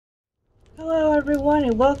everyone,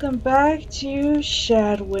 and welcome back to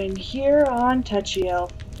Shadwen here on Touchy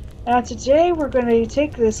Elf. Now today we're going to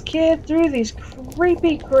take this kid through these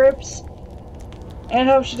creepy crypts and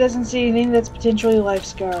hope she doesn't see anything that's potentially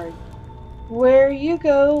life-scarring. Where you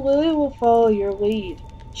go, Lily will follow your lead.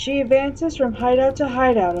 She advances from hideout to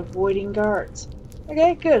hideout, avoiding guards.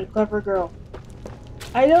 Okay, good, clever girl.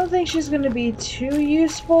 I don't think she's going to be too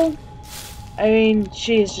useful. I mean,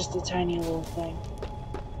 she is just a tiny little thing.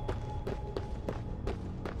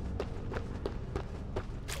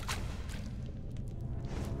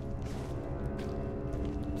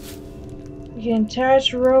 You can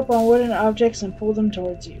attach a rope on wooden objects and pull them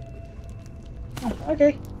towards you. Oh,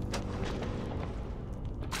 okay.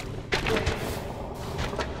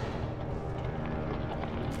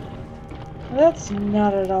 That's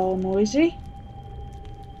not at all noisy.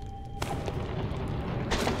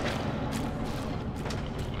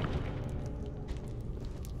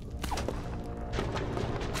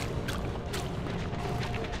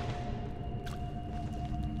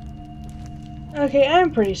 Okay,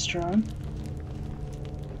 I'm pretty strong.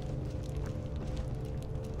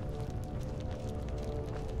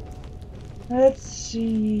 Let's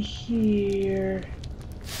see here.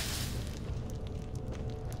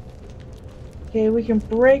 Okay, we can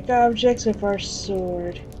break objects with our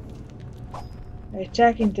sword.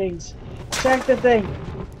 Attacking things. Attack the thing.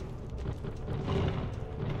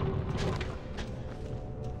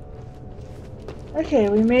 Okay,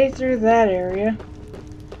 we made it through that area.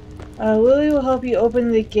 Lily will help you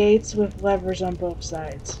open the gates with levers on both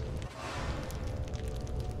sides.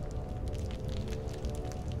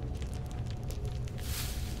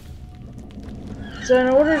 So in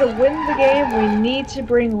order to win the game, we need to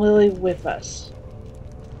bring Lily with us.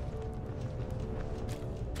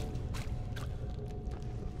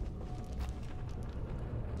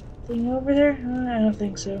 Thing over there? I don't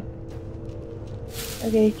think so.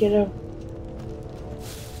 Okay, kiddo.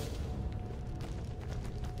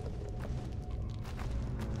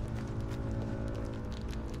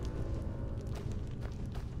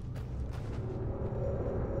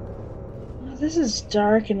 This is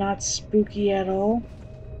dark and not spooky at all.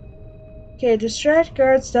 Okay, distract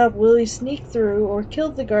guards to help Lily sneak through, or kill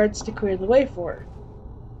the guards to clear the way for her.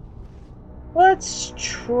 Let's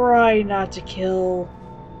try not to kill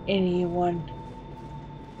anyone.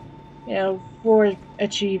 You know, for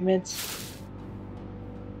achievements.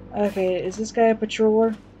 Okay, is this guy a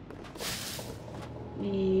patroller?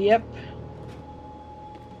 Yep.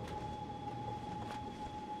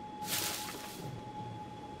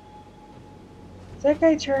 Is that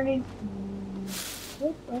guy turning?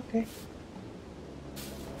 Oh, okay.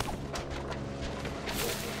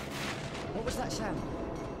 What was that sound?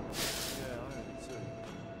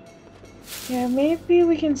 Yeah, maybe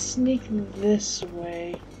we can sneak this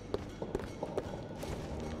way.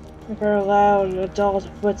 With our loud adult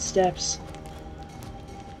footsteps.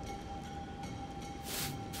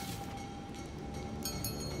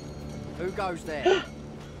 Who goes there?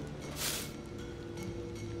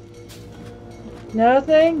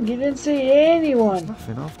 Nothing? You didn't see anyone.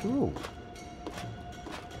 Nothing after all.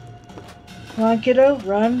 Come on, kiddo.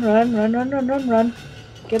 Run, run, run, run, run, run, run.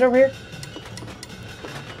 Get over here.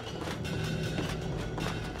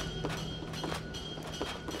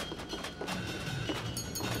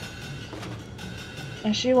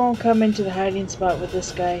 And she won't come into the hiding spot with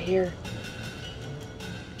this guy here.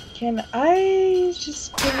 Can I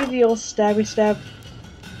just give you the old stabby stab?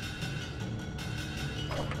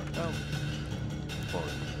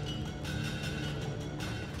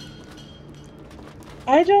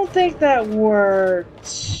 I don't think that worked.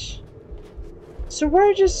 So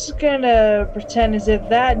we're just gonna pretend as if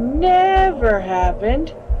that never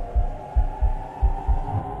happened.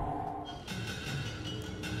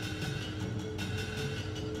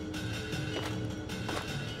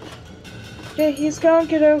 Okay, he's gone,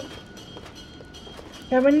 kiddo.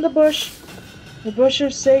 Come in the bush. The bush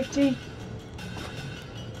of safety.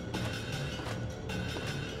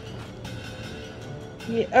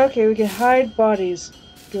 Yeah, okay, we can hide bodies.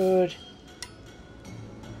 Good.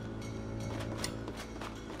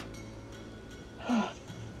 Oh,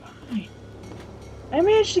 fine. I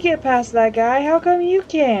managed to get past that guy. How come you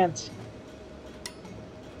can't?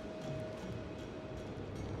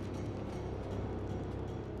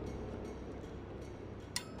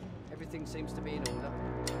 Everything seems to be in order.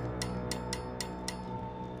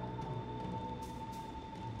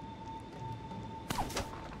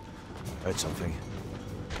 Heard something.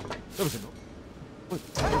 There was a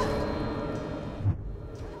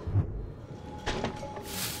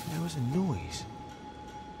There was a noise.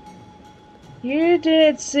 You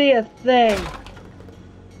didn't see a thing.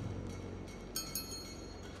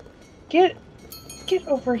 Get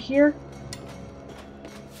over here.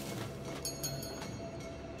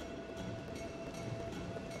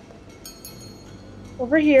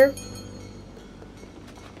 Over here.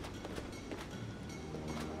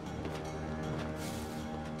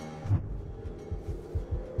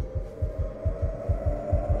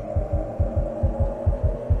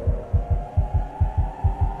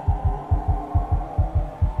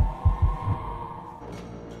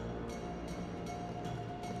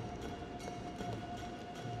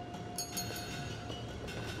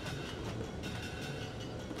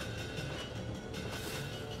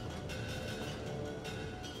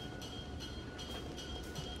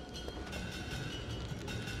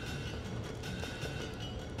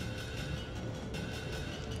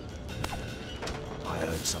 I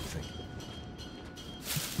heard something.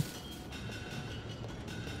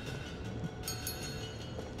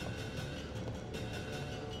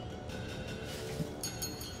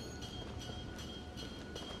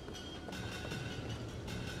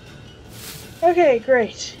 Okay,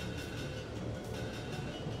 great.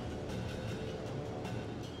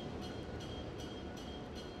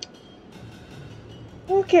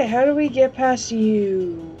 Okay, how do we get past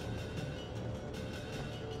you?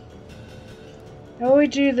 How do we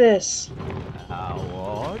do this? How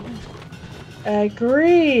odd.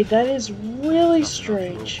 Agreed. That is really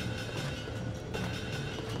strange.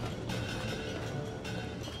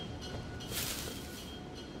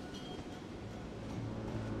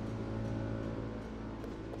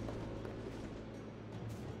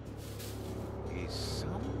 Is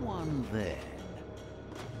someone there?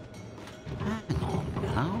 Hang on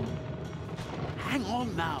now. Hang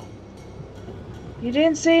on now. You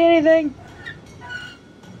didn't see anything?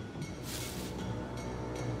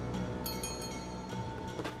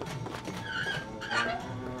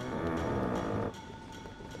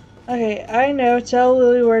 Okay, I know. Tell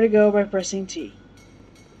Lily where to go by pressing T.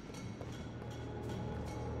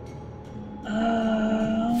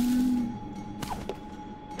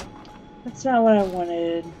 That's not what I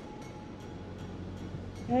wanted.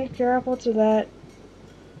 Okay, careful to that.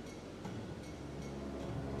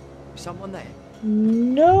 Someone there?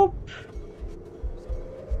 Nope.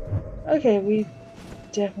 Okay, we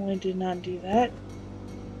definitely did not do that.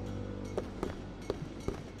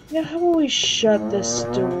 Now, how will we shut this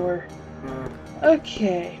door?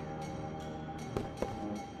 Okay.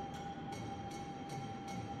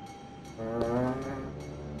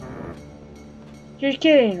 You're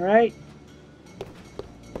kidding, right?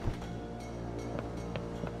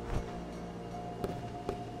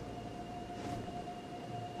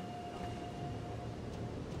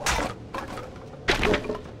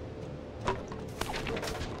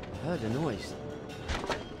 I heard a noise.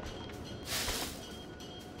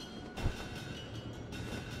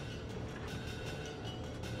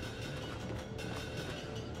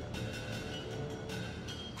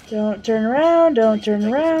 Don't turn around, don't turn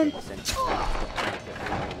around.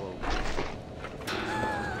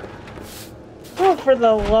 Oh, for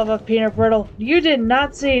the love of peanut brittle. You did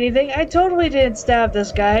not see anything. I totally didn't stab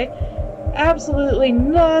this guy. Absolutely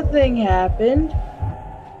nothing happened.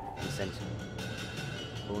 Insensible.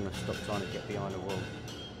 We're gonna stop trying to get behind the wall.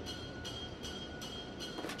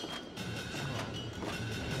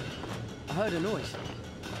 I heard a noise.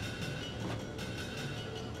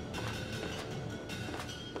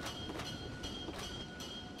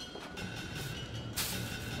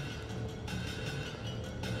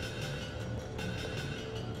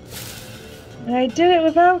 And I did it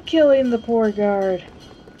without killing the poor guard.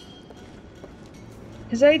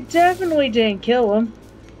 Because I definitely didn't kill him.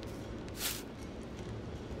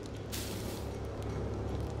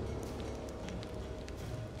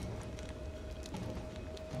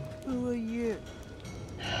 Who are you?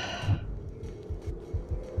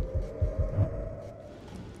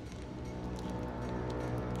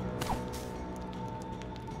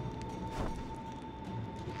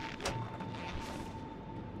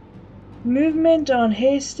 Movement on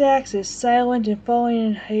haystacks is silent and falling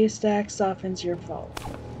in haystacks softens your fall.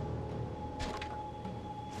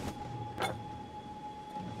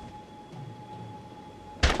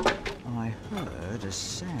 I heard a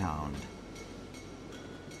sound.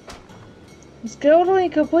 He's totally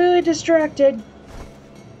completely distracted.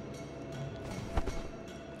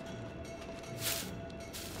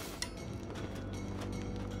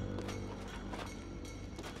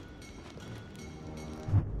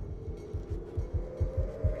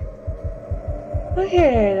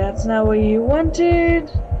 Okay, that's not what you wanted.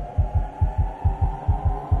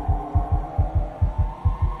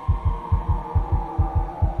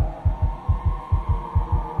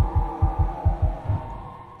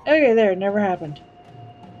 Okay, there, it never happened.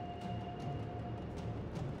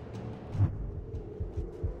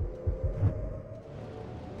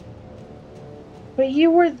 But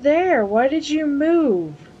you were there. Why did you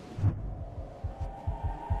move?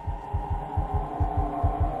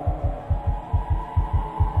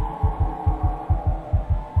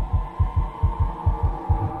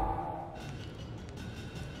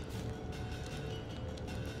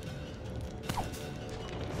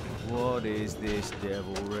 What is this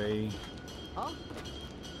devilry? Huh?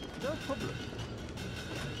 No problem.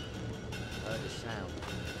 Heard a sound.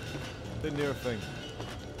 Didn't hear a thing.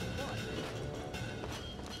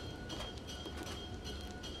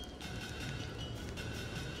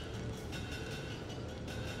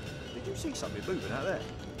 Did you see something moving out there?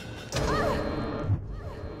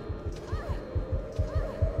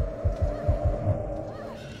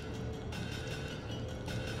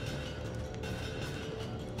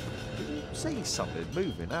 Did you see something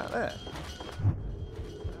moving out there?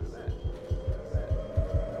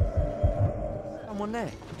 Someone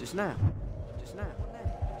there, just now. Just now.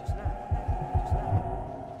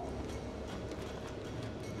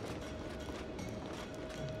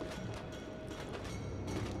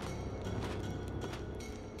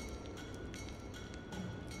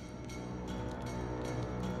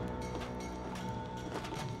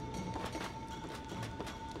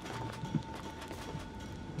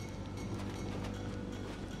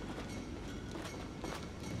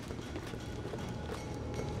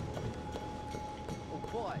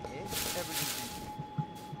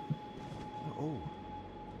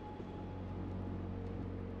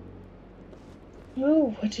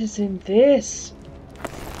 Oh, what is in this?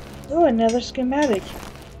 Oh, another schematic.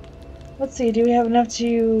 Let's see, do we have enough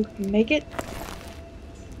to make it?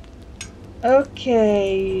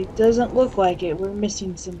 Okay, doesn't look like it. We're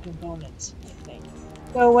missing some components, I think.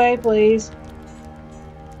 Go away, please.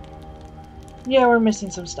 Yeah, we're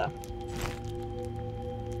missing some stuff.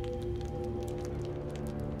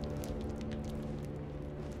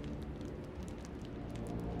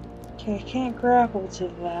 Okay, I can't grapple to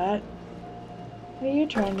that. What are you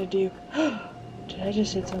trying to do? Did I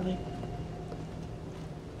just hit something?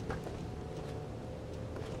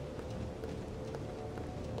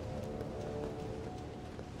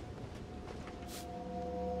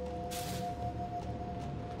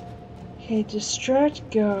 Okay, distract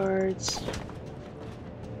guards.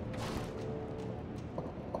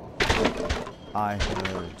 I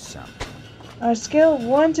heard something. On a scale of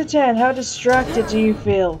 1 to 10, how distracted do you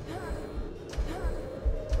feel?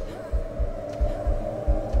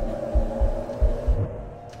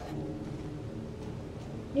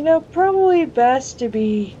 You know, probably best to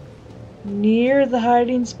be near the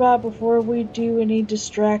hiding spot before we do any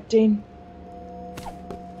distracting.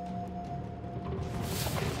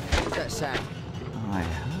 What's that sound? I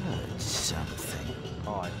heard something.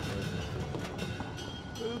 I heard.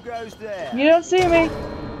 Who goes there? You don't see me.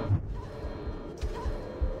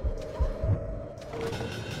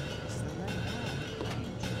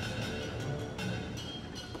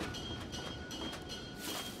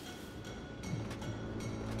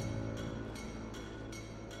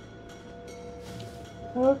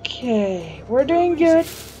 Okay, we're doing good.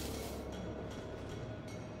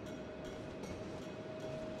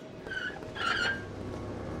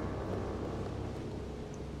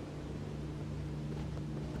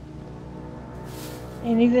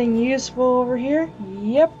 Anything useful over here?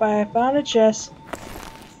 Yep, I found a chest.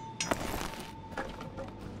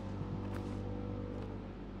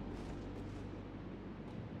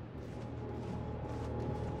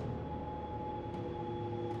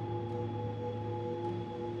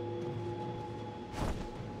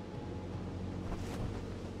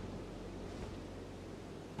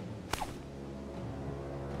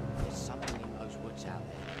 Out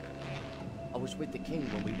there. I was with the king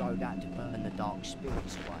when we rode out to burn the dark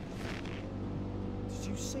spirits away. Did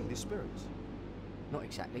you see the spirits? Not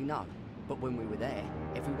exactly, no. But when we were there,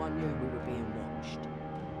 everyone knew we were being watched.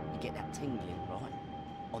 You get that tingling, right?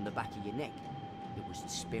 On the back of your neck. It was the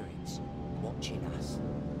spirits watching us.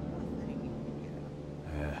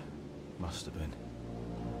 Yeah, must have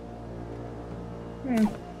been.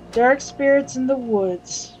 Dark spirits in the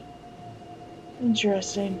woods.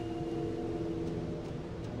 Interesting.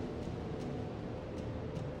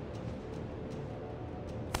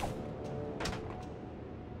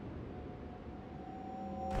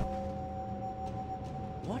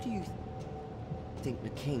 Why do you think the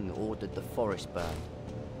king ordered the forest burned?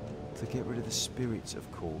 To get rid of the spirits, of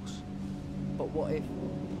course. But what if...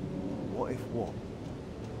 What if what?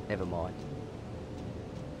 Never mind.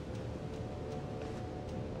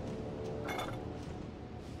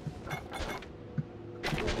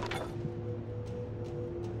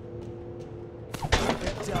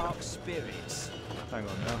 The dark spirits. Hang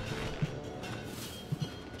on now.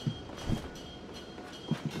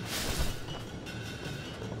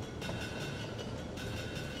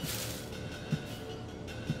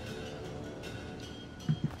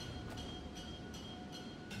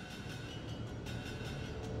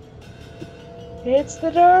 It's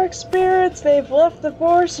the dark spirits. They've left the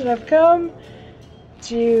force and have come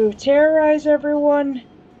to terrorize everyone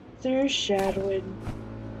through Shadwen.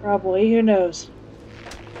 Probably, who knows?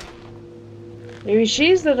 Maybe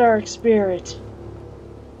she's the dark spirit.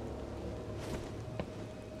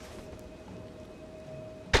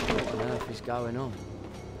 What on earth is going on?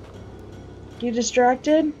 You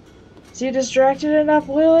distracted? Is he distracted enough,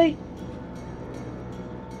 Lily?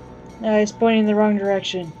 No, he's pointing in the wrong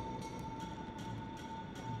direction.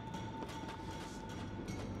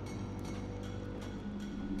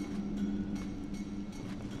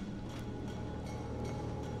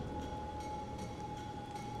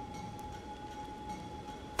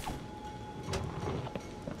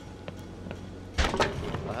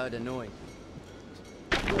 I heard a noise.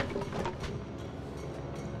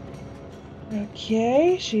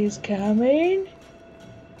 Okay, she's coming.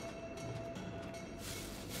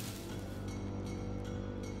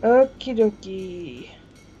 Okie dokie.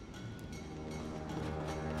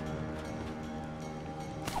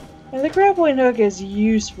 And the grappling hook is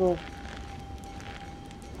useful.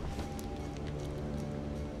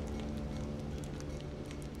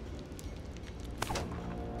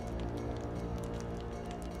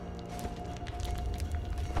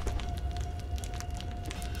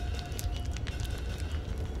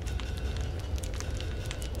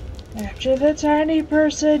 After the tiny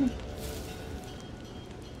person.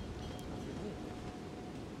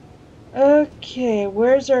 Okay,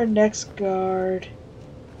 where's our next guard?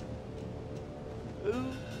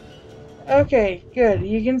 Okay, good.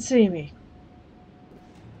 You can see me.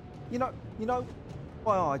 You know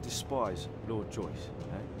why I despise Lord Joyce,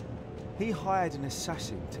 eh? He hired an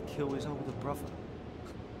assassin to kill his older brother.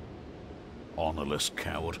 Honourless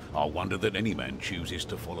coward. I wonder that any man chooses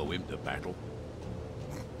to follow him to battle.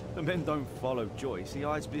 The men don't follow Joyce, he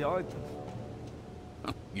hides behind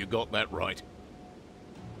them. You got that right.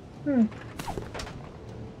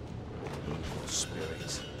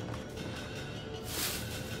 Spirits.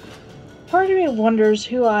 Part of me wonders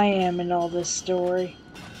who I am in all this story.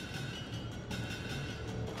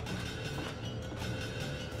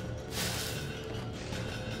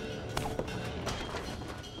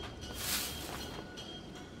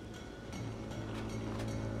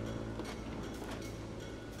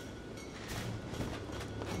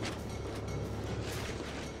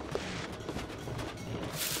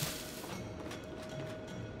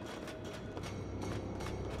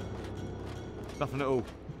 Nothing at all.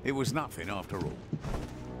 It was nothing after all.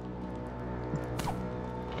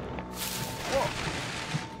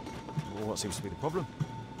 Well, what seems to be the problem?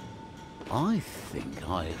 I think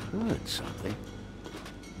I heard something.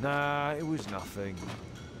 Nah, it was nothing.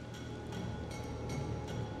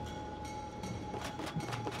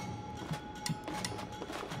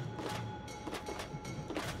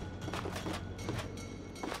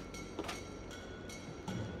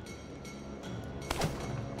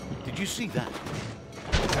 Did you see that?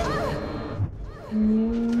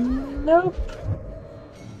 Nope.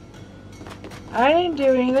 I didn't do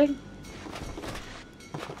anything.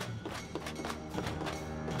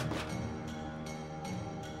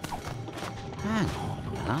 Hang on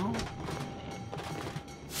now.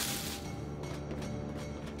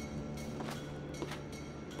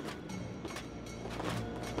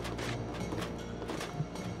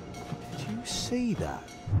 Did you see that?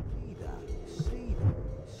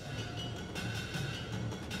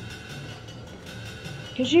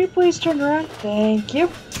 Could you please turn around? Thank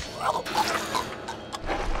you.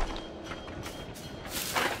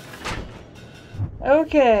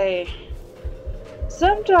 Okay.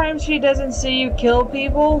 Sometimes she doesn't see you kill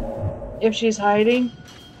people if she's hiding.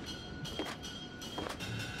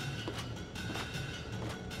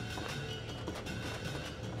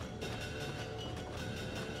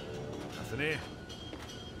 Nothing here.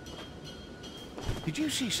 Did you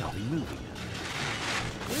see something moving?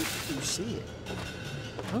 Where did you see it?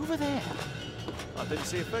 Over there. I didn't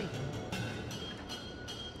see a thing.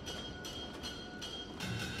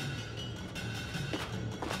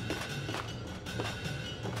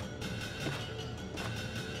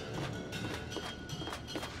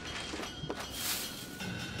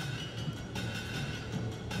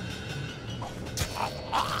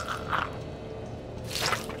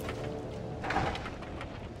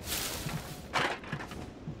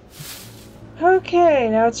 Okay,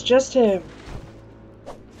 now it's just him.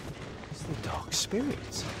 It's the dark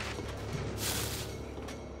spirits.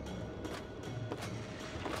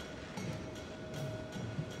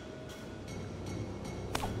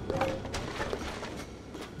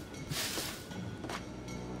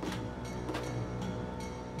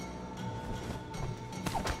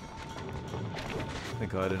 I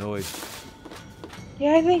think I heard a noise.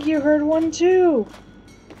 Yeah, I think you heard one too.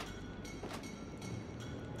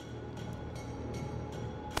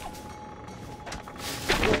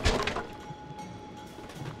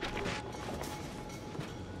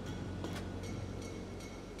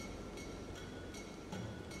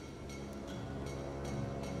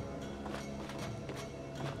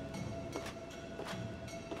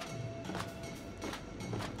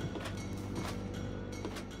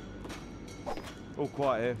 All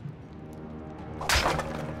quiet here.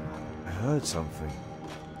 I heard something.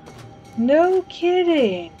 No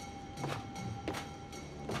kidding.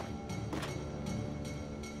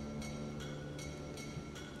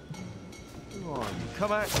 Come on,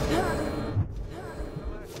 come out.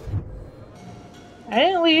 I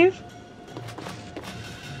didn't leave.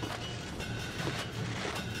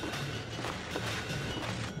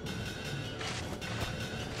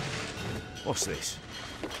 What's this?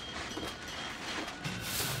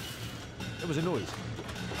 There was a noise.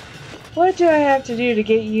 What do I have to do to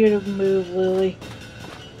get you to move, Lily?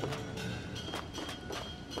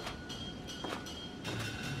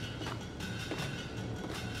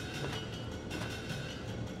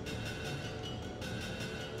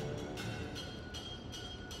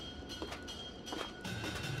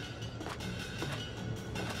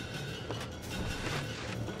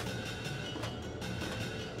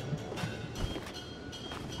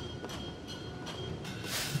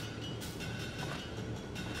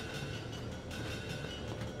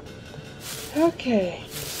 Okay.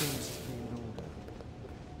 Seems to be in order.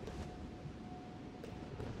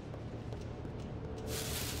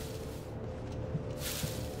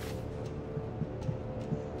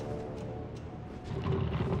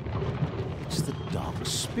 It's the dark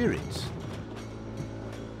spirits.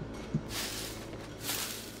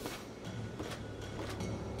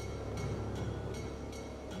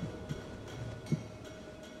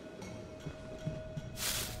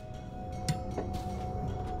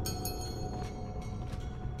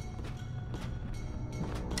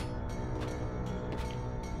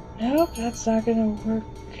 Nope, that's not gonna work.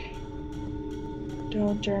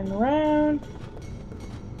 Don't turn around.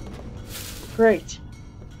 Great.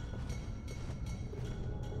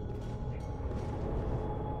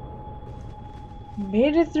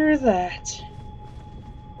 Made it through that.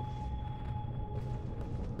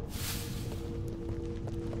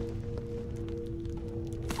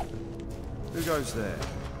 Who goes there?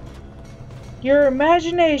 Your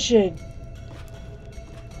imagination.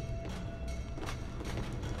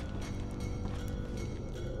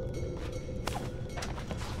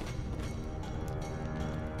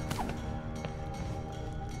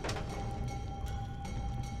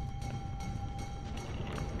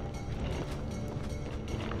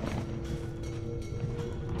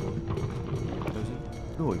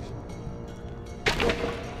 Noise.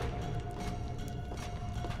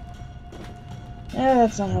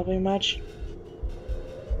 That's not helping much.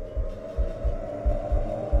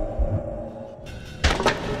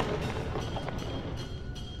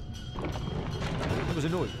 There was a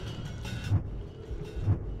noise.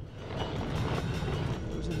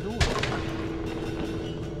 There was a noise.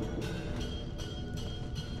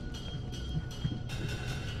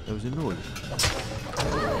 There was a noise.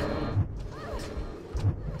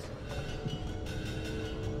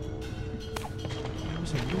 There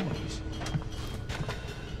was a noise.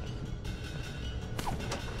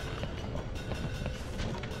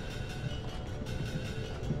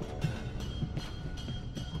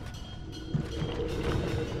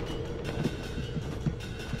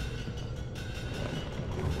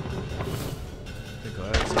 I think I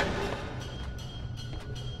heard something.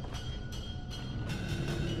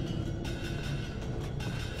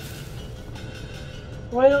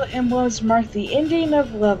 Royal emblems mark the ending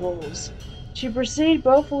of levels. To proceed,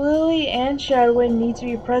 both Lily and Shadwen need to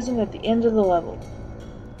be present at the end of the level.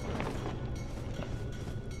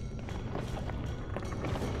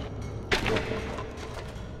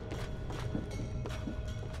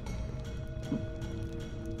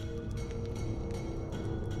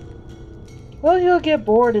 Well, you'll get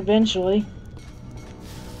bored eventually.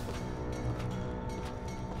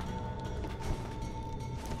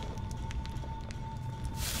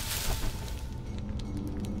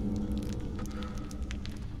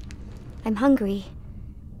 I'm hungry.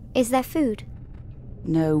 Is there food?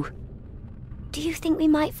 No, Do you think we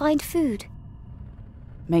might find food?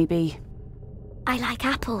 maybe. I like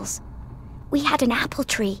apples. We had an apple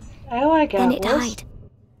tree, I like then apples. it died.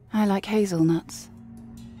 I like hazelnuts.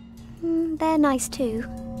 They're nice too.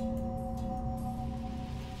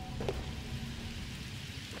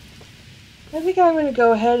 I think I'm going to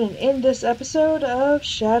go ahead and end this episode of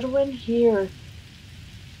Shadwen here.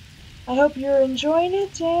 I hope you're enjoying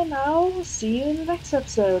it, and I'll see you in the next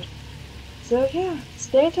episode. So yeah,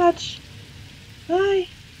 stay in touch. Bye!